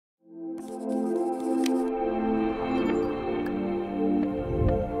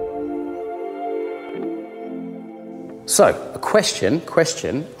So a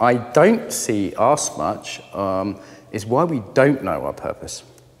question I don't see asked much is why we don't know our purpose,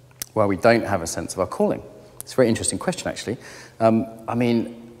 why we don't have a sense of our calling. It's a very interesting question, actually. I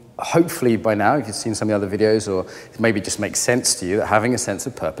mean, hopefully by now you've seen some of the other videos, or it maybe just makes sense to you that having a sense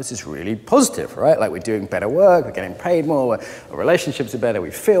of purpose is really positive, right? Like we're doing better work, we're getting paid more, our relationships are better,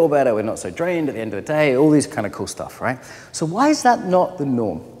 we feel better, we're not so drained at the end of the day, all these kind of cool stuff, right? So why is that not the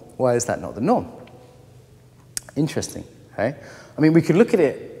norm? Why is that not the norm? Interesting, okay? I mean, we could look at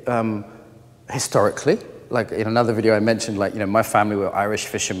it historically. Like in another video I mentioned, like, you know, my family were Irish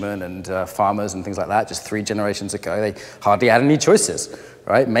fishermen and farmers and things like that, just 3 generations ago. They hardly had any choices,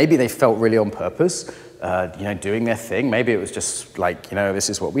 right? Maybe they felt really on purpose, you know, doing their thing. Maybe it was just like, you know, this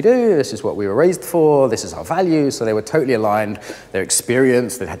is what we do, this is what we were raised for, this is our values. So they were totally aligned, they're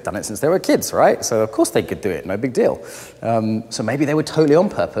experienced, they had done it since they were kids, right? So of course they could do it, no big deal. So maybe they were totally on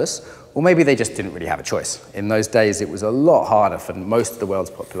purpose, or maybe they just didn't really have a choice. In those days, it was a lot harder for most of the world's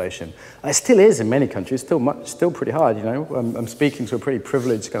population. And it still is in many countries, still pretty hard, you know. I'm speaking to a pretty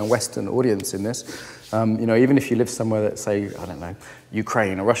privileged kind of Western audience in this. You know, even if you live somewhere that, say, I don't know,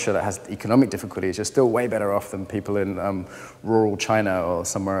 Ukraine or Russia that has economic difficulties, you're still way better off than people in rural China or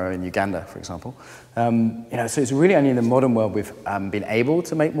somewhere in Uganda, for example. You know, so it's really only in the modern world we've been able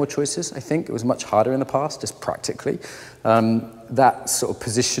to make more choices, I think. It was much harder in the past, just practically. That sort of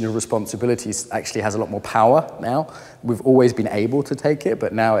position of responsibilities actually has a lot more power now. We've always been able to take it,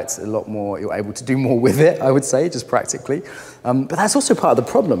 but now it's a lot more, you're able to do more with it, I would say, just practically. But that's also part of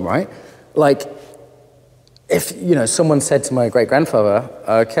the problem, right? Like, if, you know, someone said to my great-grandfather,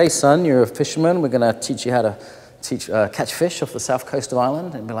 okay, son, you're a fisherman, we're gonna teach you how to catch fish off the south coast of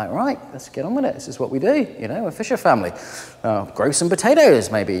Ireland, and be like, right, let's get on with it. This is what we do, you know, we're a fisher family. Grow some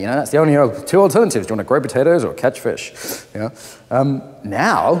potatoes, maybe, you know, that's the only 2 alternatives. Do you want to grow potatoes or catch fish? You know?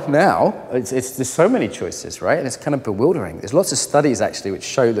 Now, there's so many choices, right? And it's kind of bewildering. There's lots of studies, actually, which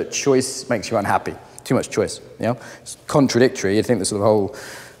show that choice makes you unhappy. Too much choice, you know? It's contradictory. You'd think the sort of whole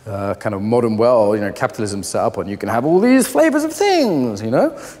kind of modern world, you know, capitalism set up on, you can have all these flavors of things, you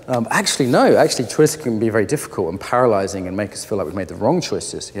know? Actually, no, actually choice can be very difficult and paralyzing and make us feel like we've made the wrong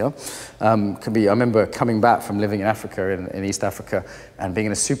choices, you know? I remember coming back from living in Africa, in East Africa, and being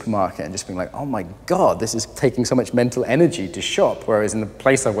in a supermarket and just being like, oh my God, this is taking so much mental energy to shop, whereas in the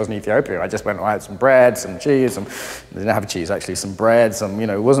place I was in Ethiopia, I just went, I had some bread, some cheese, I didn't have cheese actually, some bread, you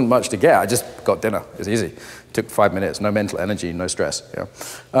know, it wasn't much to get, I just got dinner, it was easy. Took 5 minutes, no mental energy, no stress. Yeah.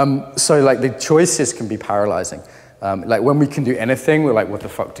 So like the choices can be paralyzing. Like when we can do anything, we're like, what the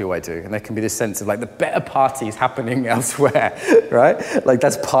fuck do I do? And there can be this sense of like the better party is happening elsewhere, right? Like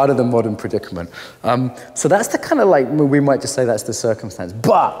that's part of the modern predicament. So that's the kind of like, we might just say that's the circumstance.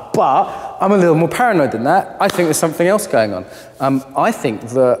 But I'm a little more paranoid than that. I think there's something else going on. I think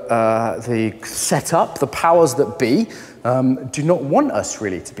that the setup, the powers that be, do not want us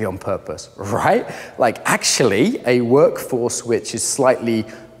really to be on purpose, right? Like actually a workforce which is slightly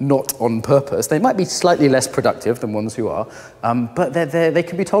not on purpose, they might be slightly less productive than ones who are, but they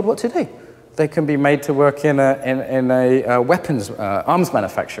can be told what to do. They can be made to work in a weapons, arms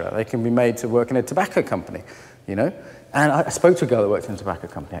manufacturer. They can be made to work in a tobacco company, you know? And I spoke to a girl that worked in a tobacco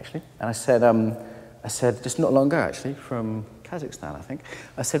company actually, and I said just not long ago actually, from Kazakhstan I think,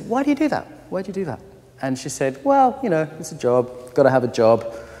 I said, why do you do that? Why do you do that? And she said, well, you know, it's a job, got to have a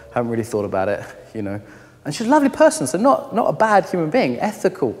job, haven't really thought about it, you know. And she's a lovely person, so not a bad human being,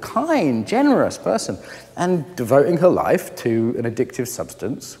 ethical, kind, generous person, and devoting her life to an addictive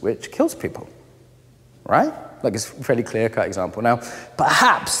substance which kills people, right? Like it's a fairly clear-cut example. Now,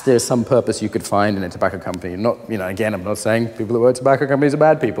 perhaps there's some purpose you could find in a tobacco company. Not, you know, again, I'm not saying people that work at tobacco companies are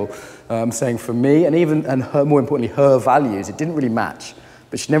bad people. I'm saying for me, and her, more importantly, her values, it didn't really match.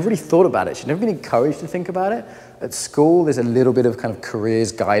 But she never really thought about it. She'd never been encouraged to think about it. At school, there's a little bit of kind of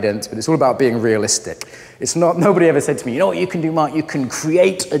careers guidance, but it's all about being realistic. It's not, nobody ever said to me, you know what you can do, Mark? You can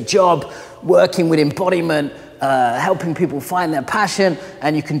create a job working with embodiment, helping people find their passion,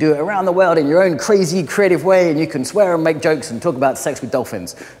 and you can do it around the world in your own crazy, creative way, and you can swear and make jokes and talk about sex with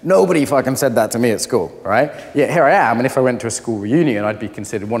dolphins. Nobody fucking said that to me at school, right? Yet here I am, and if I went to a school reunion, I'd be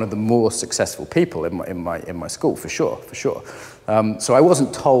considered one of the more successful people in my school, for sure. So I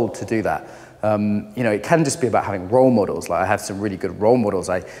wasn't told to do that. You know, it can just be about having role models. Like I have some really good role models.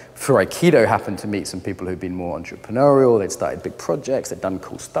 For Aikido, happened to meet some people who'd been more entrepreneurial. They'd started big projects. They'd done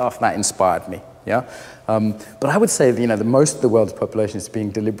cool stuff. And that inspired me. Yeah. But I would say that, you know, most of the world's population is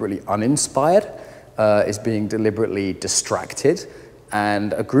being deliberately uninspired, is being deliberately distracted,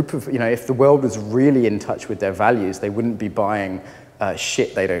 and a group of, you know, if the world was really in touch with their values, they wouldn't be buying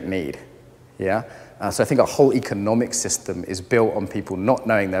shit they don't need. yeah? So I think our whole economic system is built on people not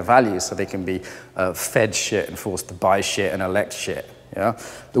knowing their values so they can be fed shit and forced to buy shit and elect shit, yeah?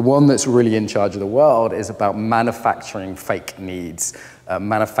 The one that's really in charge of the world is about manufacturing fake needs,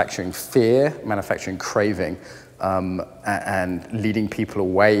 manufacturing fear, manufacturing craving, and leading people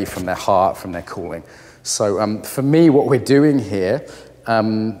away from their heart, from their calling. So for me, what we're doing here,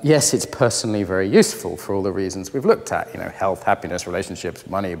 yes, it's personally very useful for all the reasons we've looked at, you know, health, happiness, relationships,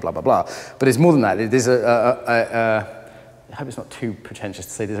 money, blah, blah, blah. But it's more than that. There's I hope it's not too pretentious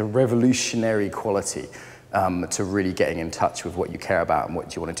to say, there's a revolutionary quality to really getting in touch with what you care about and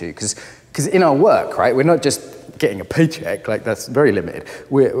what you want to do. Because in our work, right, we're not just getting a paycheck, like that's very limited.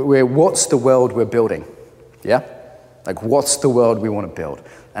 We're what's the world we're building, yeah? Like what's the world we want to build?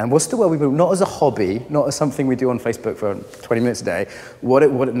 And what's the world we build, not as a hobby, not as something we do on Facebook for 20 minutes a day,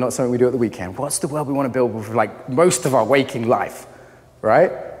 not something we do at the weekend. What's the world we want to build with like most of our waking life,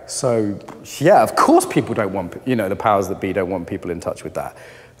 right? So yeah, of course people don't want, you know, the powers that be don't want people in touch with that.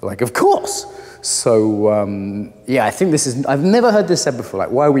 Like, of course. So yeah, I think this is, I've never heard this said before,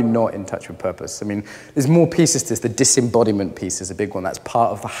 like why are we not in touch with purpose? I mean, there's more pieces to this. The disembodiment piece is a big one. That's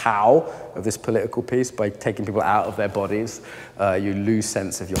part of the how of this political piece. By taking people out of their bodies, you lose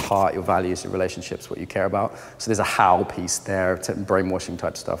sense of your heart, your values, your relationships, what you care about. So there's a how piece there, brainwashing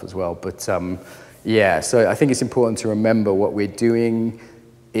type stuff as well. But yeah, so I think it's important to remember what we're doing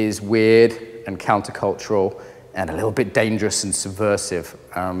is weird and countercultural and a little bit dangerous and subversive.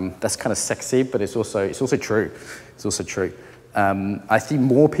 That's kind of sexy, but it's also true. It's also true. I see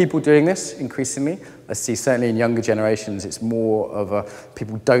more people doing this increasingly. I see certainly in younger generations, it's more of a,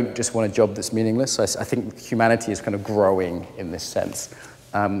 people don't just want a job that's meaningless. So I think humanity is kind of growing in this sense.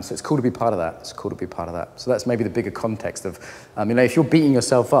 So it's cool to be part of that. It's cool to be part of that. So that's maybe the bigger context of, you know, if you're beating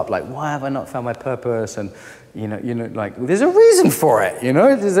yourself up, like, why have I not found my purpose? And, you know, like, well, there's a reason for it, you know?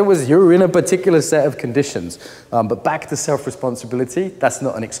 You're in a particular set of conditions. But back to self-responsibility, that's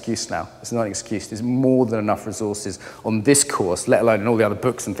not an excuse now. It's not an excuse. There's more than enough resources on this course, let alone in all the other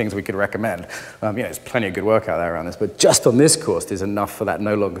books and things we could recommend. You know, there's plenty of good work out there around this, but just on this course, there's enough for that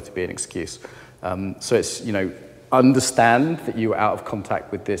no longer to be an excuse. So it's, you know, understand that you were out of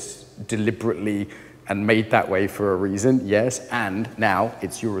contact with this deliberately and made that way for a reason, yes, and now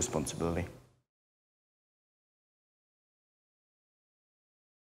it's your responsibility.